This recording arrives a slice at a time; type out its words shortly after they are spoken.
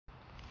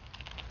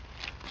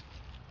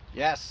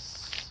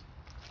Yes.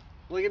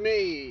 Look at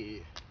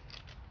me.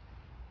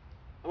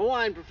 I'm a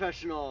wine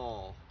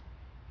professional.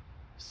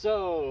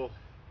 So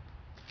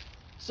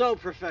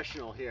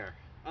professional here.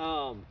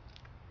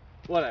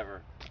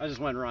 Whatever. I just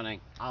went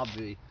running. I'll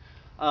be.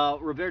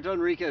 Roberto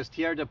Henriquez,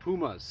 Tierra de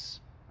Pumas.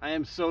 I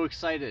am so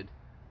excited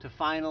to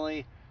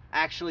finally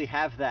actually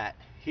have that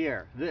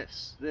here.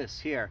 This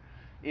here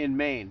in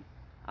Maine.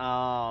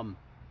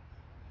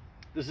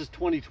 This is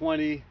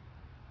 2020.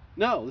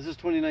 No, this is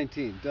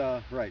 2019.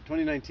 Duh, right,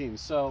 2019.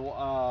 So,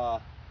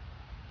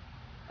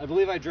 I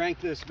believe I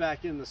drank this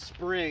back in the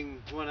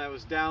spring when I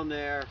was down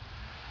there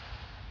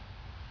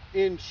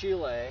in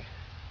Chile,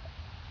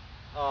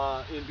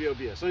 in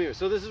Biobío. So anyway,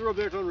 so this is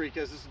Roberto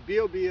Henriquez. This is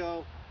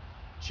Biobío,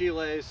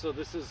 Chile. So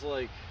this is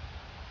like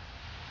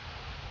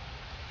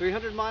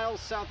 300 miles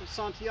south of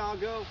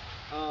Santiago.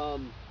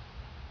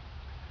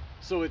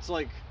 So it's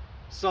like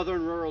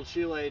southern rural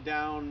Chile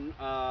down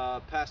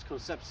past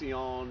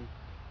Concepcion.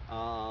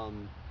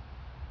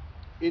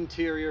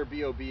 Interior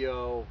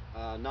Biobío,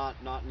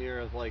 not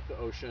near like the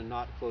ocean,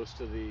 not close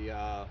to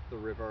the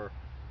river,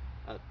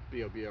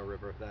 Biobío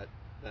River.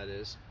 That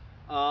is.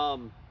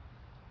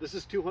 This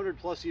is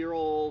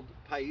 200-plus-year-old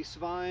Pais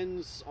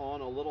vines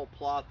on a little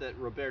plot that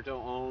Roberto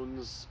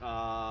owns.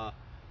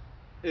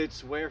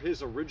 It's where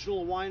his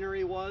original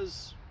winery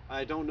was.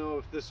 I don't know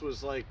if this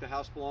was like the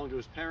house belonged to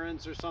his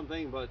parents or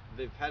something, but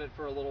they've had it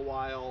for a little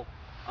while.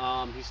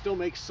 He still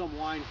makes some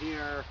wine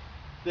here.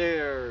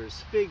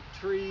 There's fig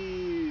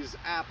trees,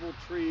 apple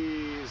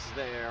trees,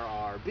 there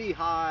are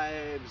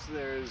beehives,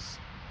 there's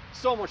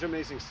so much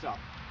amazing stuff.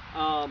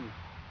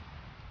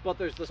 But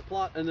there's this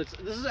plot, and this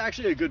is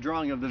actually a good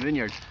drawing of the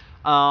vineyard.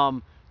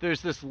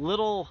 There's this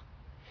little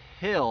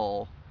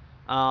hill,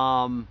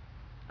 and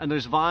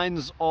there's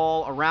vines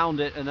all around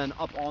it, and then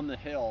up on the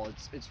hill.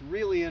 It's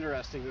really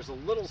interesting. There's a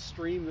little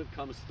stream that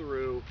comes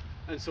through,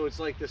 and so it's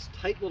like this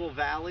tight little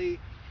valley,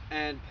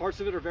 and parts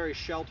of it are very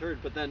sheltered,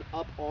 but then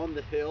up on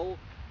the hill,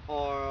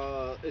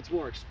 it's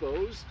more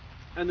exposed,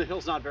 and the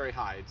hill's not very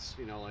high. It's,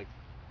 you know, like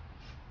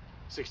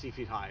 60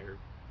 feet high or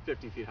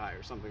 50 feet high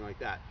or something like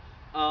that.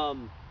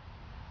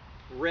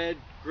 Red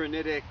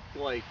granitic,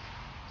 like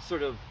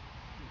sort of,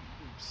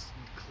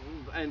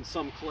 and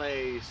some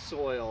clay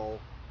soil,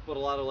 but a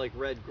lot of like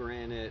red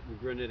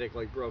granitic,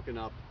 like broken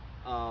up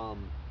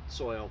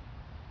soil.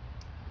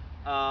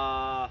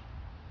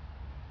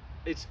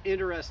 It's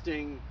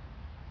interesting.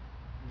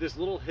 This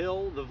little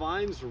hill, the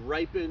vines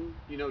ripen,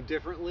 you know,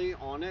 differently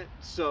on it.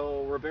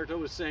 So Roberto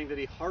was saying that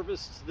he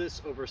harvests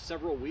this over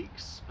several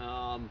weeks.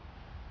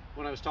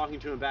 When I was talking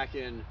to him back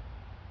in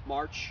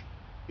March,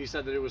 he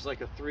said that it was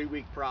like a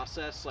 3-week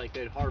process. Like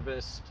they'd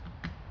harvest,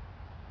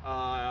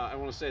 I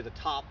want to say the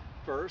top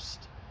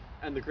first,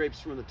 and the grapes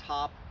from the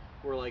top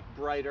were like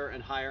brighter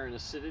and higher in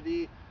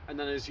acidity. And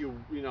then as you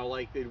know,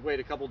 like they'd wait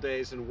a couple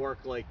days and work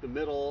like the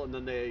middle, and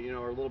then they, you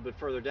know, are a little bit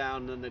further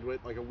down, and then they'd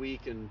wait like a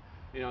week, and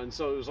you know, and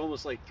so it was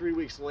almost like 3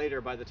 weeks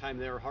later by the time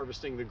they were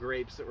harvesting the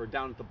grapes that were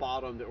down at the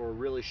bottom, that were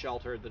really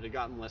sheltered, that had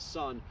gotten less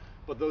sun.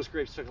 But those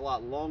grapes took a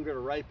lot longer to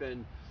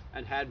ripen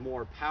and had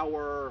more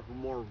power,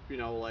 more, you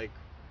know, like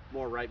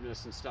more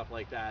ripeness and stuff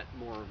like that,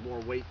 more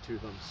weight to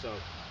them. So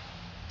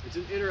it's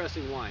an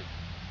interesting wine.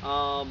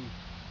 And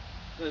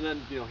then,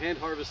 you know, hand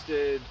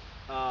harvested,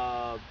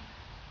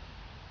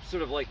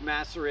 sort of like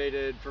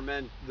macerated,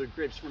 the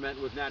grapes ferment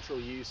with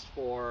natural yeast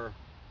for,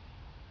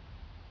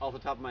 off the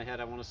top of my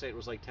head, I want to say it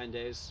was like 10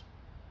 days.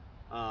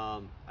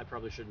 I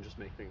probably shouldn't just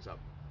make things up,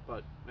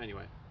 but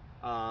anyway.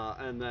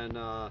 And then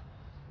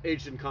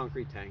aged in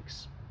concrete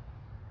tanks.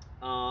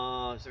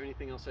 Is there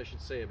anything else I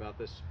should say about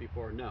this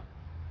before? No,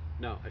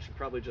 I should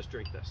probably just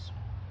drink this.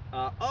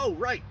 Oh,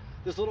 right,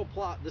 this little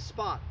plot, this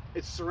spot,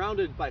 it's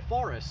surrounded by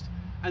forest,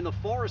 and the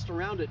forest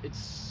around it,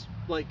 it's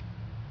like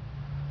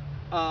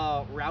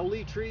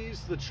Rowley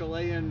trees, the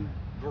Chilean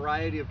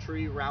variety of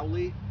tree,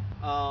 Rowley.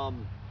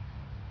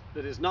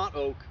 That is not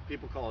oak.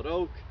 People call it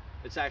oak.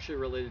 It's actually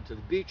related to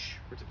the beech.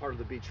 It's a part of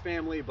the beech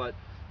family, but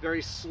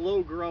very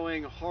slow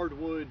growing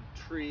hardwood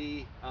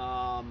tree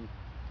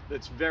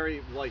that's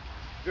very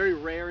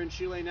rare in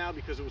Chile now,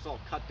 because it was all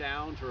cut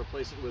down to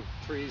replace it with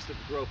trees that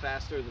grow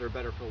faster, that are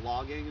better for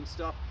logging and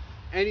stuff.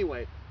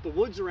 Anyway, the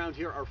woods around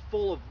here are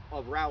full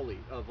of Rowley,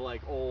 of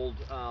like old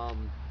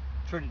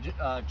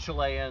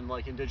Chilean,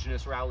 like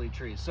indigenous Rowley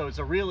trees. So it's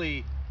a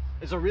really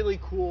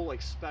cool,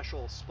 like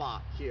special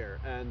spot here.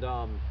 And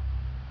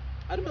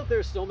I don't know if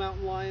there's still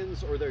mountain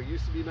lions, or there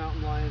used to be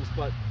mountain lions,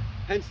 but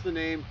hence the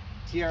name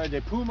Tierra de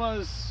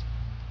Pumas,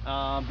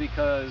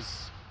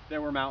 because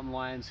there were mountain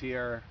lions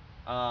here.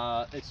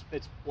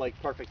 It's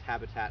like perfect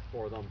habitat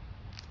for them.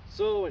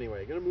 So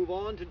anyway, gonna move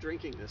on to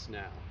drinking this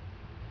now.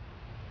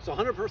 So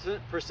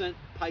 100%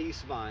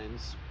 Pais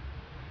vines.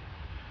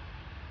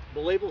 The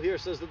label here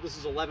says that this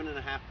is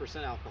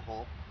 11.5%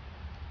 alcohol.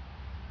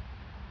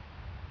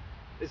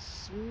 It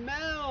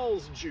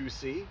smells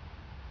juicy,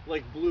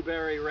 like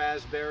blueberry,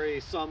 raspberry,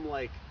 some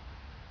like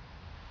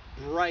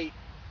bright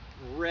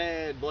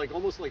red, like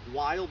almost like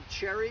wild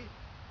cherry.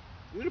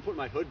 I'm gonna put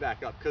my hood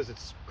back up because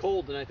it's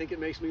cold, and I think it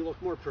makes me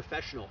look more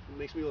professional. It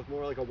makes me look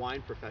more like a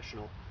wine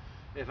professional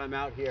if I'm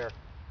out here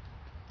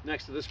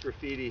next to this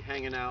graffiti,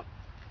 hanging out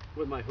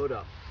with my hood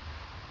up.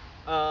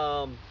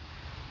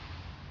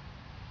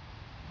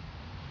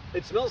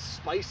 It smells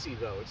spicy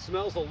though. It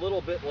smells a little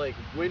bit like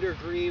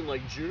wintergreen,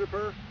 like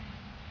juniper,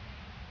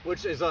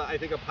 which is I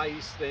think a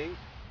Pais thing.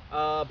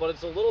 But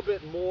it's a little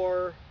bit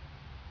more.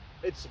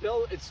 It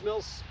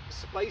smells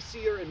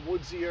spicier and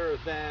woodsier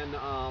than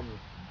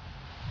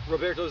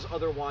Roberto's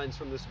other wines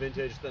from this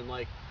vintage, than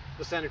like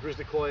the Santa Cruz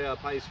de Coya,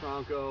 Pais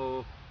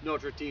Franco,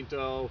 Notre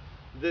Tinto.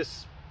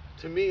 This,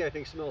 to me, I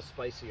think smells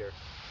spicier.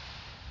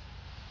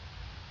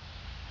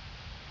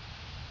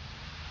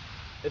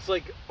 It's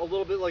like a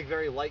little bit like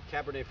very light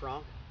Cabernet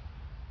Franc,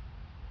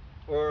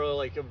 or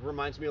like it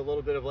reminds me a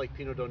little bit of like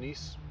Pinot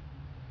d'Aunis.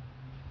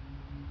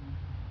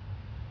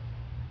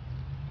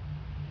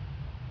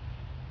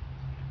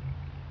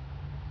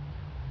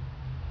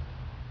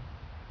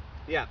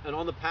 Yeah, and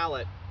on the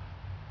palate,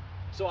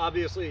 so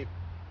obviously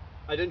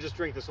I didn't just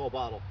drink this whole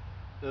bottle.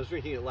 I was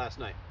drinking it last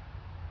night,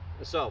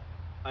 so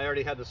I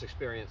already had this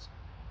experience.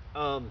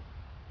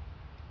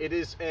 It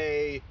is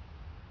a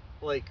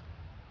like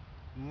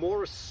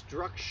more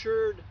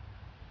structured,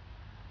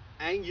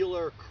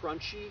 angular,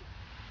 crunchy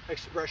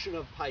expression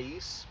of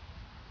Pais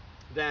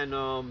than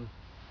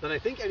I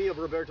think any of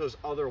Roberto's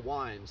other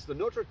wines. The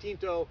Notre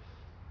Tinto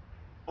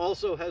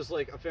also has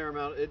like a fair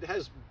amount. It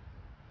has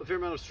a fair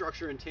amount of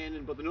structure and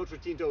tannin, but the Notre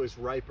Tinto is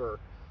riper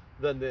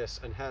than this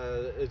and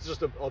it's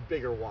just a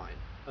bigger wine.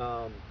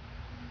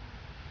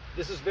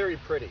 This is very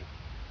pretty.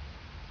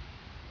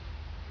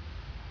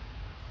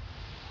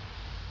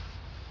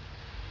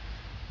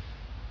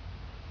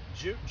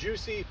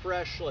 Juicy,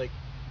 fresh, like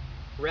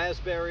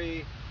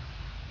raspberry,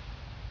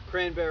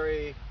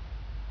 cranberry,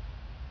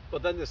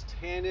 but then this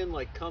tannin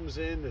like comes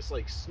in, this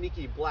like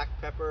sneaky black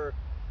pepper,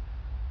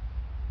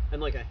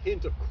 and like a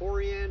hint of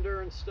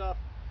coriander and stuff.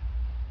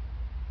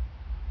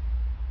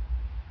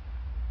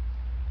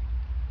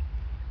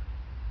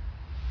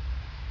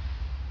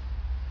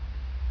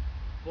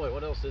 Boy,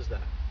 what else is that?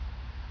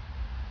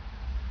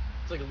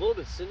 It's like a little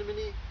bit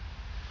cinnamony,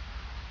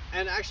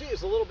 and actually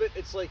it's a little bit,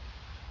 it's like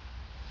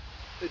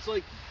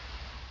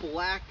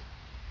black,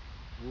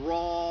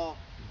 raw,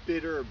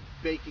 bitter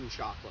baking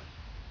chocolate.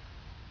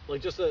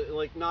 Like just a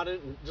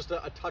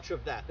touch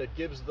of that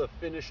gives the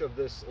finish of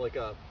this like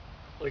a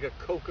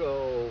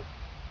cocoa,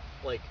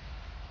 like,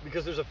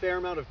 because there's a fair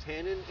amount of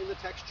tannin in the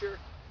texture,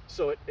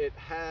 so it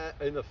has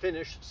in the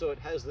finish, so it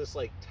has this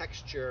like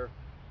texture,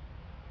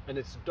 and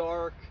it's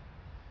dark.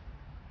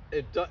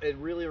 It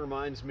really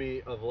reminds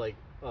me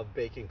of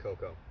baking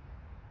cocoa.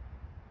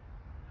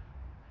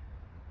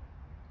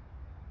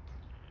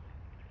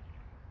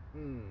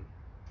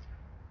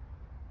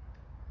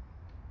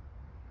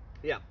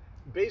 Yeah,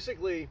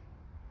 basically,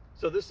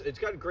 so it's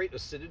got great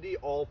acidity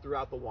all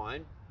throughout the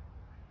wine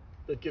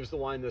that gives the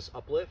wine this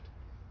uplift,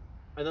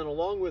 and then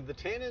along with the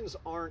tannins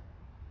are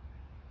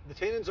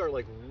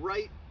like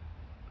right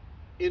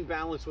in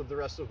balance with the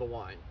rest of the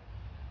wine,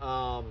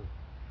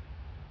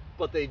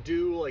 but they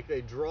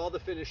draw the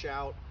finish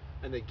out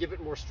and they give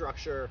it more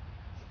structure,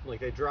 like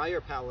they dry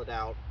your palate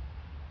out.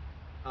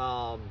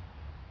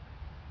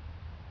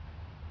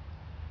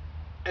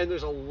 And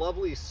there's a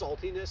lovely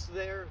saltiness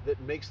there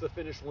that makes the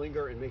finish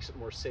linger and makes it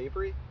more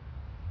savory.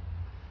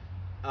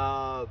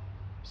 But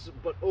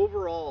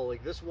overall,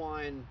 like this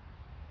wine,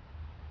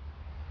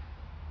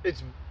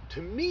 it's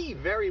to me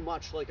very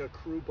much like a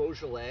Cru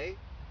Beaujolais,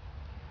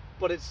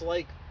 but it's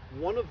like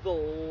one of the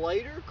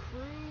lighter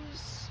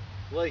crus,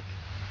 like,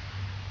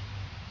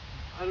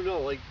 I don't know,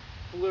 like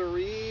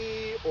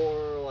Fleury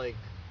or like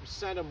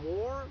Saint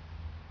Amour,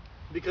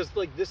 because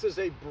like this is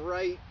a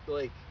bright,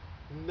 like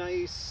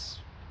nice,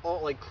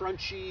 all like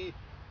crunchy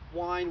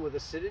wine with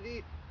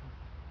acidity,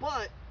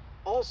 but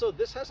also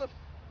this has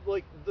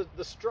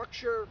the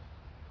structure,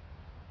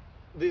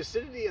 the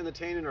acidity and the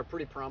tannin are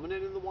pretty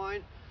prominent in the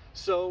wine,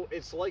 so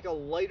it's like a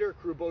lighter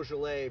Cru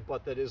Beaujolais,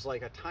 but that is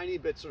like a tiny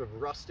bit sort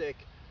of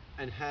rustic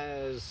and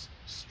has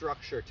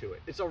structure to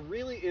it. It's a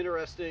really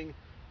interesting,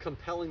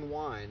 compelling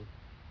wine.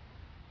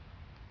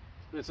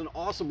 It's an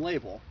awesome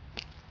label,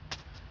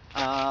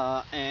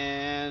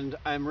 and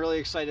I'm really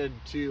excited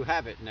to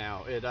have it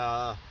now.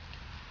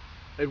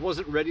 It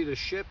wasn't ready to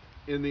ship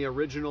in the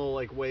original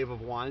like wave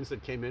of wines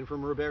that came in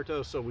from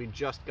Roberto, so we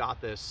just got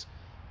this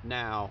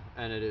now,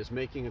 and it is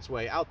making its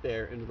way out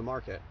there into the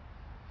market.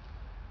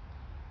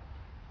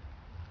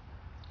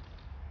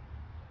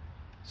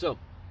 So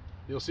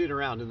you'll see it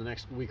around in the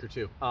next week or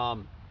two.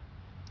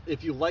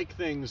 If you like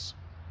things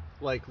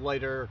like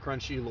lighter,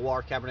 crunchy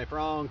Loire Cabernet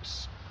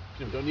Francs,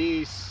 Pinot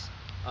d'Aunis,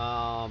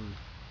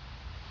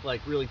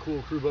 like really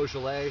cool Cru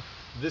Beaujolais,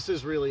 this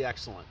is really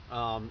excellent.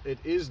 It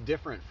is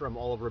different from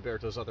all of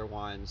Roberto's other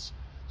wines.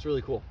 It's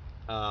really cool.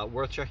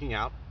 Worth checking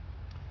out.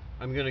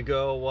 I'm gonna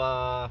go,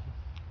 I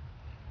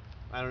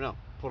don't know,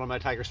 put on my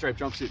tiger stripe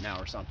jumpsuit now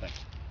or something.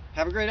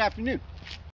 Have a great afternoon.